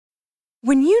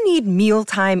When you need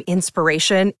mealtime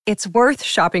inspiration, it's worth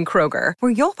shopping Kroger,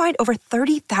 where you'll find over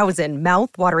 30,000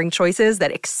 mouth-watering choices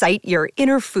that excite your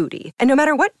inner foodie. And no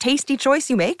matter what tasty choice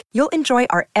you make, you'll enjoy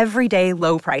our everyday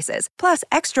low prices, plus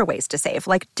extra ways to save,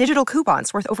 like digital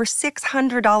coupons worth over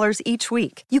 $600 each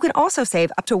week. You can also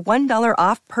save up to $1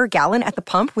 off per gallon at the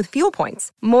pump with fuel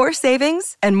points. More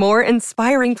savings and more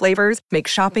inspiring flavors make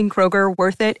shopping Kroger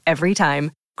worth it every time.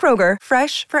 Kroger,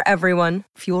 fresh for everyone.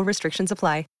 Fuel restrictions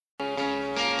apply.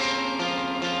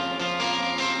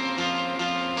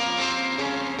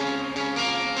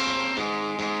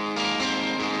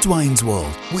 Dwayne's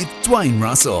World with Dwayne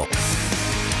Russell.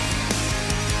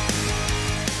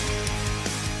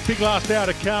 Big last hour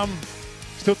to come.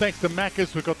 Still thanks to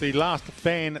Macca's. We've got the last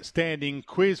fan standing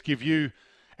quiz. Give you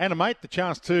and a mate the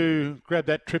chance to grab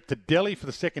that trip to Delhi for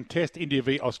the second test, India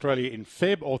v Australia in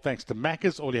Feb. All thanks to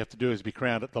Macca's. All you have to do is be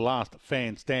crowned at the last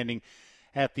fan standing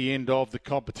at the end of the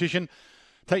competition.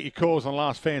 Take your calls on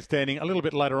last fan standing a little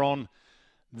bit later on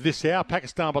this hour.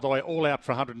 Pakistan, by the way, all out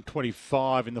for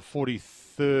 125 in the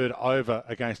 43rd over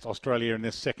against Australia in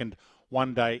their second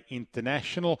one-day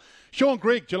international. Sean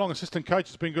Grigg, Geelong assistant coach,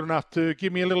 has been good enough to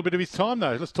give me a little bit of his time,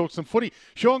 though. Let's talk some footy.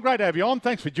 Sean, great to have you on.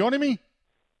 Thanks for joining me.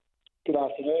 Good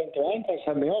afternoon, Dwayne. Thanks for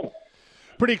having me on.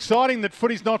 Pretty exciting that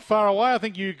footy's not far away. I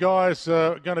think you guys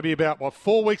are going to be about,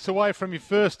 4 weeks away from your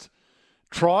first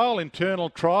internal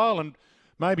trial, and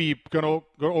maybe you've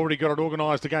already got it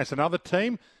organised against another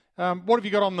team. What have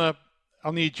you got on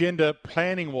the agenda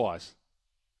planning-wise?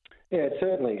 Yeah, it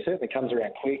certainly comes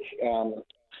around quick.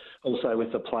 Also,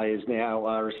 with the players now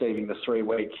receiving the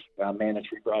 3-week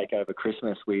mandatory break over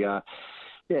Christmas,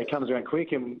 it comes around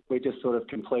quick, and we're just sort of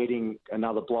completing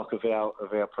another block of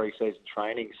our pre-season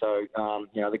training. So,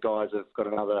 the guys have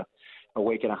got a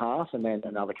week and a half, and then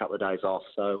another couple of days off.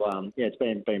 So, it's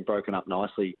been broken up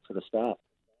nicely for the start.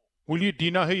 Do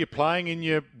you know who you're playing in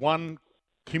your one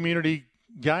community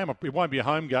game? It won't be a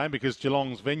home game because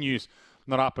Geelong's venue's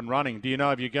not up and running. Do you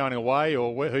know if you're going away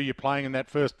or who you're playing in that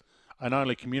first and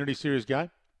only community series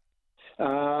game?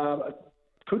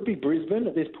 Could be Brisbane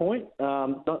at this point.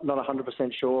 Not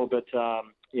 100% sure, but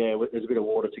there's a bit of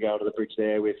water to go under the bridge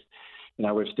there. We've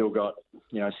still got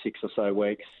 6 or so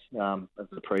weeks of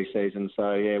the pre-season.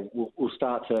 So we'll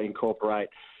start to incorporate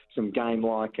some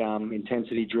game-like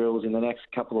intensity drills in the next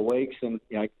couple of weeks, and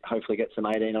hopefully get some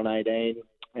 18 on 18.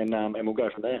 And we'll go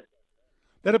from there.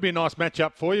 That'll be a nice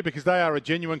match-up for you because they are a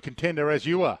genuine contender as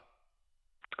you are.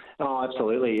 Oh,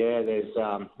 absolutely, yeah. There's,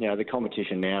 the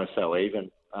competition now is so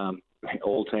even.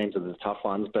 All teams are the tough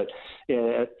ones. But,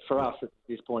 yeah, for us at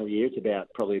this point of the year,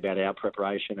 it's probably about our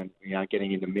preparation and,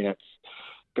 getting into minutes,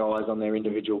 guys on their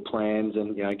individual plans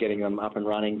and, getting them up and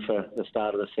running for the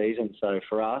start of the season. So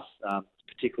for us,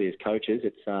 particularly as coaches,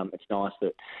 it's nice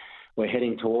that we're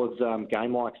heading towards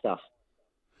game-like stuff.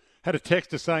 Had a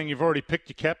texter saying you've already picked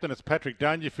your captain. It's Patrick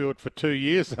Dangerfield for 2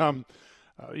 years.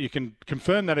 You can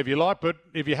confirm that if you like, but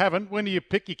if you haven't, when do you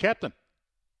pick your captain?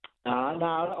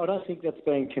 No, I don't think that's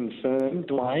been confirmed,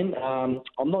 Dwayne.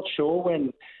 I'm not sure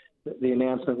when the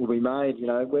announcement will be made.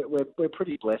 We're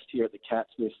pretty blessed here at the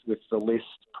Cats with the list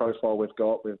profile we've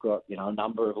got. We've got a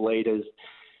number of leaders.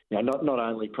 Not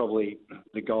only probably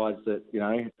the guys that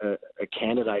are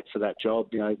candidates for that job.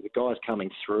 The guys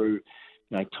coming through.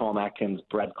 Tom Atkins,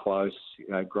 Brad Close,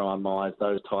 Graham Myers,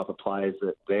 those type of players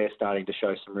that they're starting to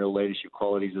show some real leadership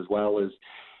qualities, as well as,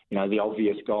 the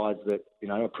obvious guys that,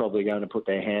 are probably going to put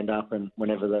their hand up, and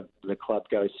whenever the club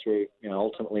goes through,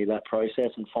 ultimately that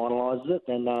process and finalises it,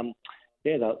 then,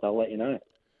 they'll let you know.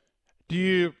 Do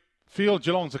you feel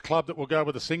Geelong's a club that will go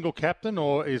with a single captain,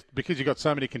 or is because you've got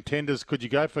so many contenders, could you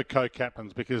go for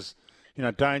co-captains? Because,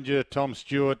 Danger, Tom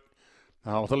Stewart,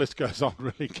 the list goes on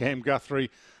really, Cam Guthrie,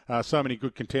 so many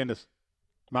good contenders.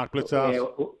 Mark Blitzars. Yeah,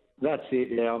 well, that's it.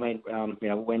 Yeah, I mean,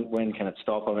 when can it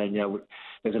stop? I mean,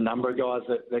 there's a number of guys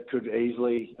that could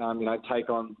easily, take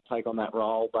on that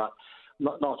role, but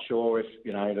not sure if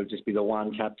it'll just be the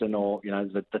one captain or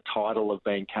the title of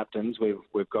being captains.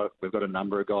 We've got a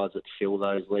number of guys that fill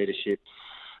those leadership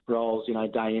roles,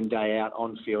 day in, day out,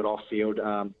 on field, off field.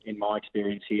 In my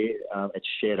experience here, it's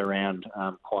shared around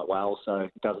quite well, so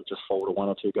it doesn't just fall to one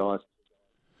or two guys.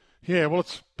 Yeah, well,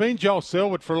 it's been Joel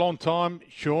Selwood for a long time,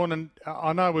 Sean, and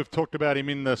I know we've talked about him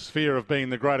in the sphere of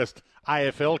being the greatest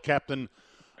AFL captain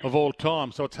of all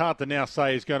time, so it's hard to now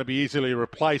say he's going to be easily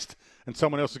replaced and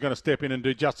someone else is going to step in and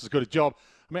do just as good a job.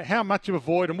 I mean, how much of a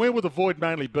void, and where will the void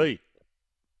mainly be?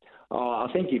 Oh,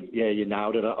 I think you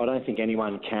nailed it. I don't think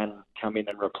anyone can come in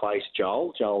and replace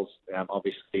Joel. Joel's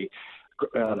obviously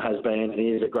has been and he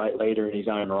is a great leader in his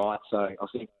own right, so I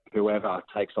think whoever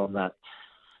takes on that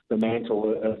the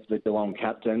mantle of the Geelong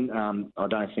captain. I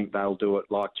don't think they'll do it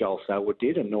like Joel Selwood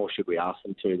did, and nor should we ask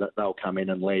them to. That they'll come in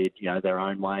and lead, their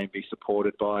own way and be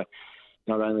supported by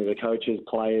not only the coaches,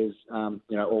 players,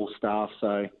 all staff.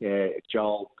 So yeah,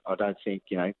 Joel, I don't think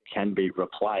can be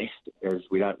replaced, as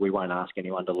we won't ask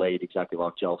anyone to lead exactly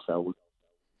like Joel Selwood.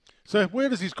 So where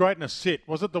does his greatness sit?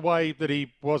 Was it the way that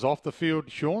he was off the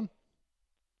field, Sean?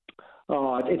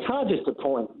 Oh, it's hard just to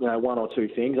point, one or two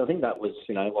things. I think that was,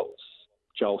 what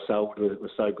Joel Selwood was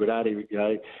so good at.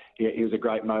 He was a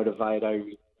great motivator,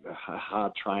 a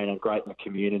hard trainer, great in the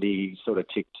community. He sort of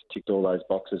ticked all those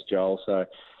boxes, Joel. So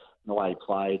the way he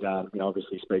played,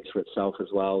 obviously speaks for itself as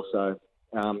well. So,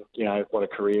 what a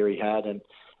career he had. And,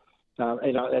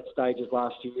 at that stages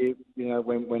last year,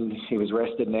 when he was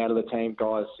rested and out of the team,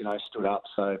 guys, stood up.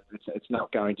 So it's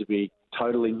not going to be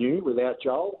totally new without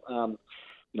Joel.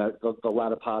 The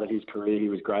latter part of his career, he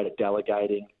was great at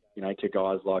delegating, to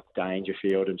guys like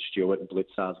Dangerfield and Stewart and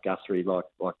Blitzars, Guthrie,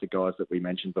 like the guys that we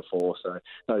mentioned before. So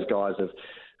those guys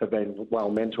have been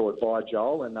well mentored by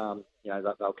Joel, and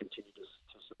they'll continue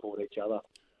to support each other.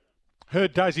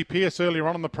 Heard Daisy Pearce earlier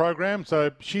on in the program,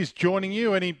 so she's joining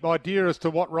you. Any idea as to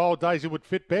what role Daisy would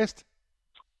fit best?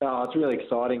 It's really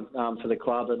exciting for the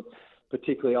club, and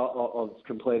particularly I've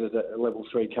completed a level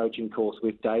 3 coaching course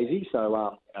with Daisy, so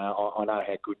I know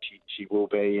how good she will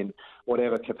be in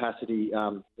whatever capacity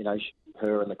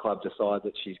her and the club decide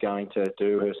that she's going to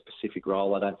do. Her specific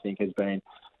role, I don't think, has been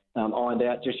ironed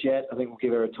out just yet. I think we'll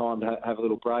give her a time to have a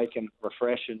little break and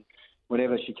refresh, and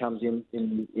whenever she comes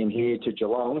in here to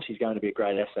Geelong, she's going to be a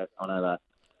great asset. I know that.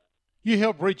 You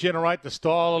help regenerate the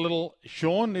style a little,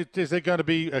 Sean. Is there going to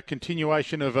be a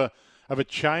continuation of a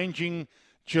changing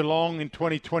Geelong in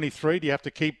 2023? Do you have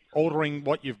to keep altering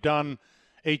what you've done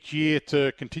each year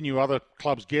to continue other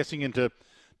clubs guessing and to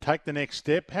take the next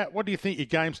step? What do you think your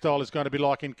game style is going to be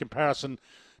like in comparison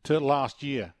to last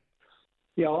year?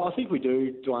 Yeah, I think we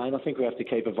do, Dwayne. I think we have to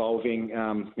keep evolving.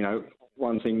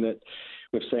 One thing that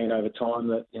we've seen over time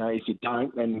that, if you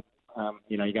don't, then,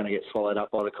 you're going to get swallowed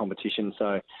up by the competition.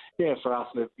 So, yeah, for us,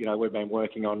 we've been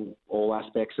working on all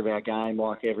aspects of our game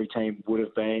like every team would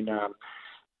have been.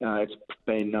 It's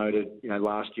been noted,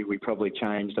 last year we probably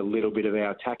changed a little bit of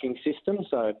our attacking system.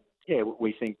 So, yeah,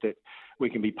 we think that we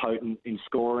can be potent in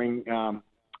scoring,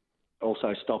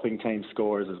 also stopping team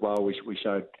scorers as well, which we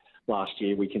showed last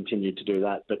year. We continued to do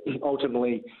that. But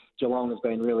ultimately, Geelong has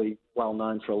been really well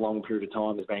known for a long period of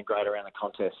time, has been great around the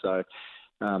contest. So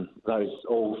those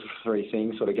all three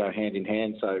things sort of go hand in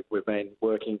hand. So we've been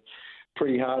working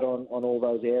pretty hard on all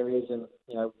those areas, and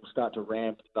we'll start to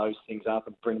ramp those things up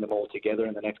and bring them all together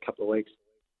in the next couple of weeks.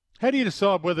 How do you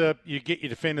decide whether you get your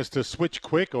defenders to switch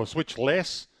quick or switch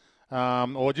less,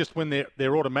 or just when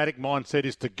their automatic mindset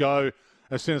is to go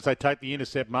as soon as they take the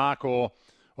intercept mark or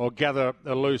gather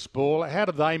a loose ball? How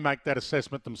do they make that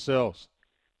assessment themselves?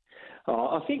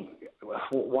 I think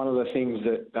one of the things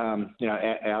that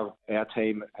our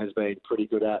team has been pretty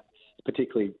good at,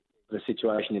 particularly the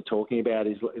situation you're talking about,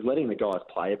 is letting the guys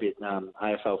play a bit.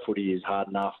 AFL footy is hard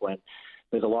enough when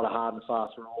there's a lot of hard and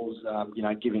fast rules.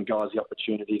 Giving guys the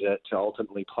opportunity to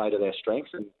ultimately play to their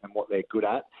strengths and what they're good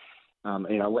at,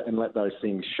 and let those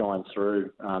things shine through.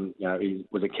 It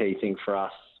was a key thing for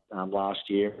us last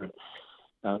year.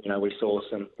 We saw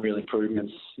some real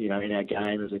improvements, in our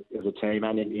game as a team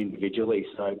and individually.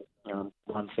 So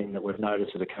one thing that we've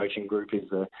noticed as a coaching group is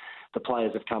the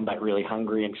players have come back really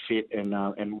hungry and fit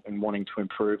and wanting to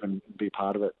improve and be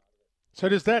part of it. So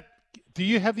do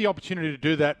you have the opportunity to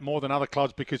do that more than other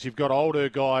clubs because you've got older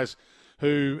guys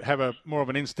who have more of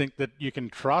an instinct that you can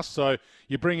trust? So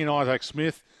you bring in Isaac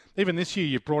Smith. Even this year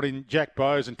you've brought in Jack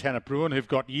Bowes and Tanner Bruin, who've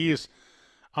got years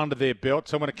under their belt.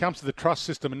 So when it comes to the trust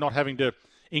system and not having to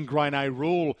ingrain a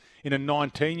rule in a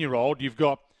 19-year-old, you've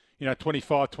got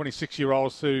 25,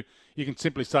 26-year-olds who you can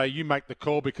simply say, you make the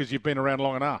call because you've been around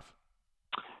long enough.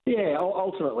 Yeah,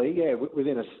 ultimately,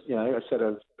 within a set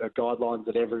of guidelines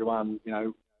that everyone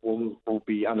will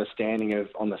be understanding of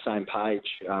on the same page.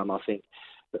 I think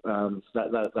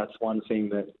that's one thing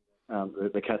that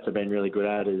the Cats have been really good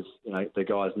at is the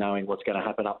guys knowing what's going to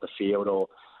happen up the field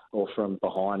or from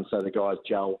behind. So the guys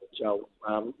gel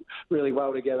really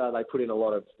well together. They put in a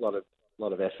lot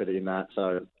of effort in that.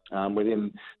 So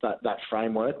within that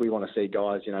framework, we want to see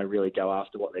guys, really go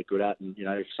after what they're good at. And,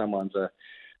 if someone's a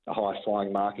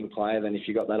high-flying marking player, then if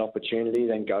you've got that opportunity,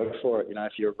 then go for it.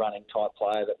 If you're a running type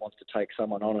player that wants to take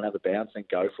someone on and have a bounce, then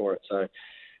go for it. So,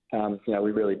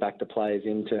 we really back the players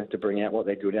in to bring out what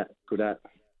they're good at.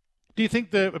 Do you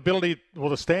think the ability,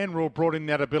 the stand rule brought in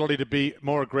that ability to be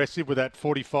more aggressive with that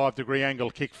 45-degree angle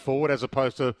kick forward as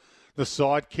opposed to the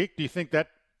side kick? Do you think that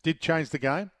did change the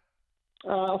game?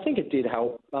 I think it did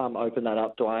help open that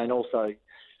up, Dwayne. Also,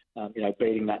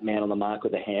 beating that man on the mark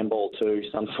with a handball too.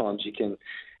 Sometimes you can,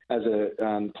 as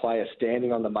a player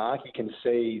standing on the mark, you can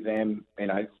see them,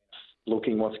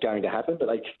 looking what's going to happen, but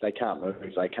they can't move.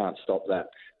 They can't stop that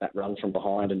run from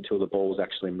behind until the ball's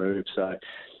actually moved. So,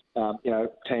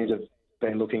 teams have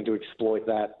been looking to exploit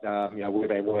that. We've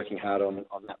been working hard on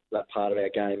that part of our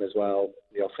game as well,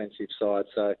 the offensive side.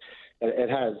 So it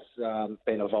has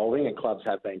been evolving, and clubs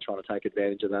have been trying to take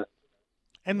advantage of that.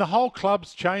 And the whole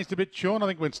club's changed a bit, Sean. I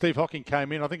think when Steve Hocking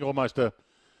came in, I think there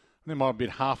might have been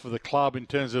half of the club in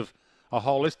terms of a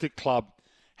holistic club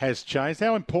has changed.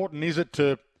 How important is it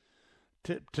to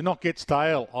not get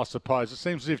stale, I suppose? It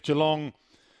seems as if Geelong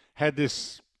had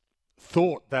this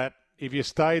thought that if you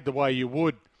stayed the way you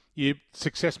would,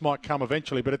 success might come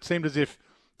eventually. But it seemed as if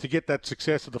to get that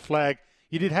success of the flag,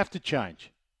 you did have to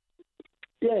change.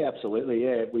 Yeah, absolutely.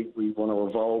 Yeah, we want to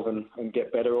evolve and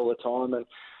get better all the time. And,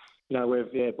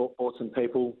 we've brought some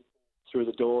people through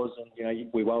the doors, and,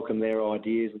 we welcome their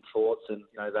ideas and thoughts, and,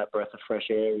 that breath of fresh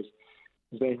air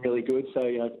has been really good. So,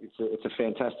 it's a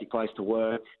fantastic place to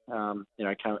work.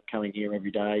 Coming here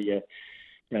every day,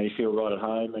 you feel right at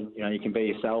home, and, you can be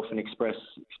yourself and express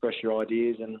your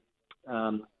ideas. And,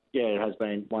 it has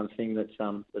been one thing that's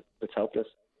helped us.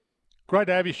 Great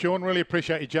to have you, Sean. Really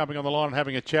appreciate you jumping on the line and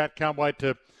having a chat. Can't wait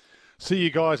to see you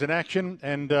guys in action.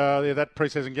 And that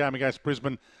pre-season game against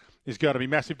Brisbane is going to be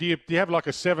massive. Do you have like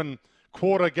a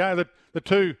 7-quarter game? The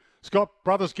two Scott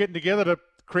brothers getting together to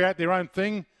create their own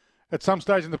thing at some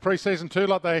stage in the pre-season too,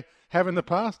 like they have in the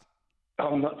past?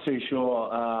 I'm not too sure.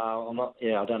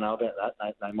 I don't know about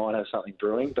that. They might have something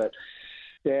brewing, but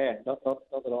not that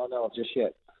I know of just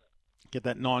yet. Get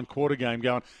that 9-quarter game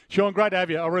going. Sean, great to have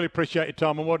you. I really appreciate your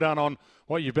time, and well done on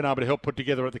what you've been able to help put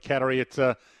together at the Cattery. It's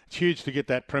huge to get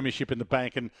that premiership in the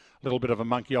bank, and a little bit of a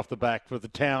monkey off the back for the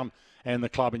town and the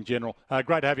club in general.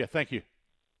 Great to have you. Thank you.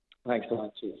 Thanks so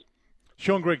much. Cheers.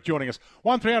 Sean Grigg joining us.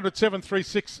 1300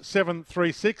 736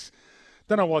 736.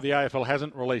 Don't know why the AFL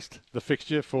hasn't released the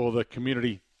fixture for the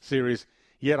community series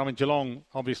yet. I mean, Geelong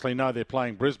obviously know they're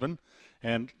playing Brisbane,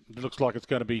 and it looks like it's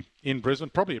going to be in Brisbane,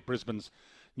 probably at Brisbane's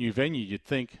new venue, you'd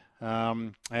think.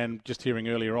 And just hearing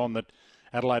earlier on that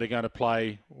Adelaide are going to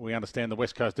play, we understand, the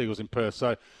West Coast Eagles in Perth.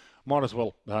 So might as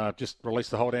well just release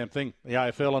the whole damn thing, the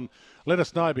AFL, and let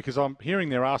us know, because I'm hearing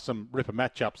there are some ripper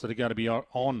matchups that are going to be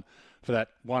on for that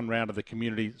one round of the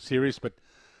community series. But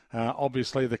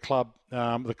obviously the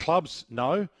clubs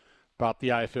know, but the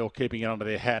AFL keeping it under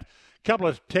their hat. A couple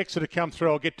of texts that have come through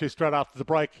I'll get to straight after the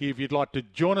break here if you'd like to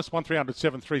join us. 1300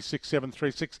 736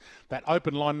 736, that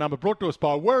open line number, brought to us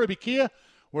by Werribee Kia.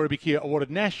 Werribee Kia awarded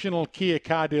National Kia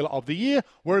Car Dealer of the Year.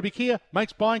 Werribee Kia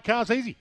makes buying cars easy.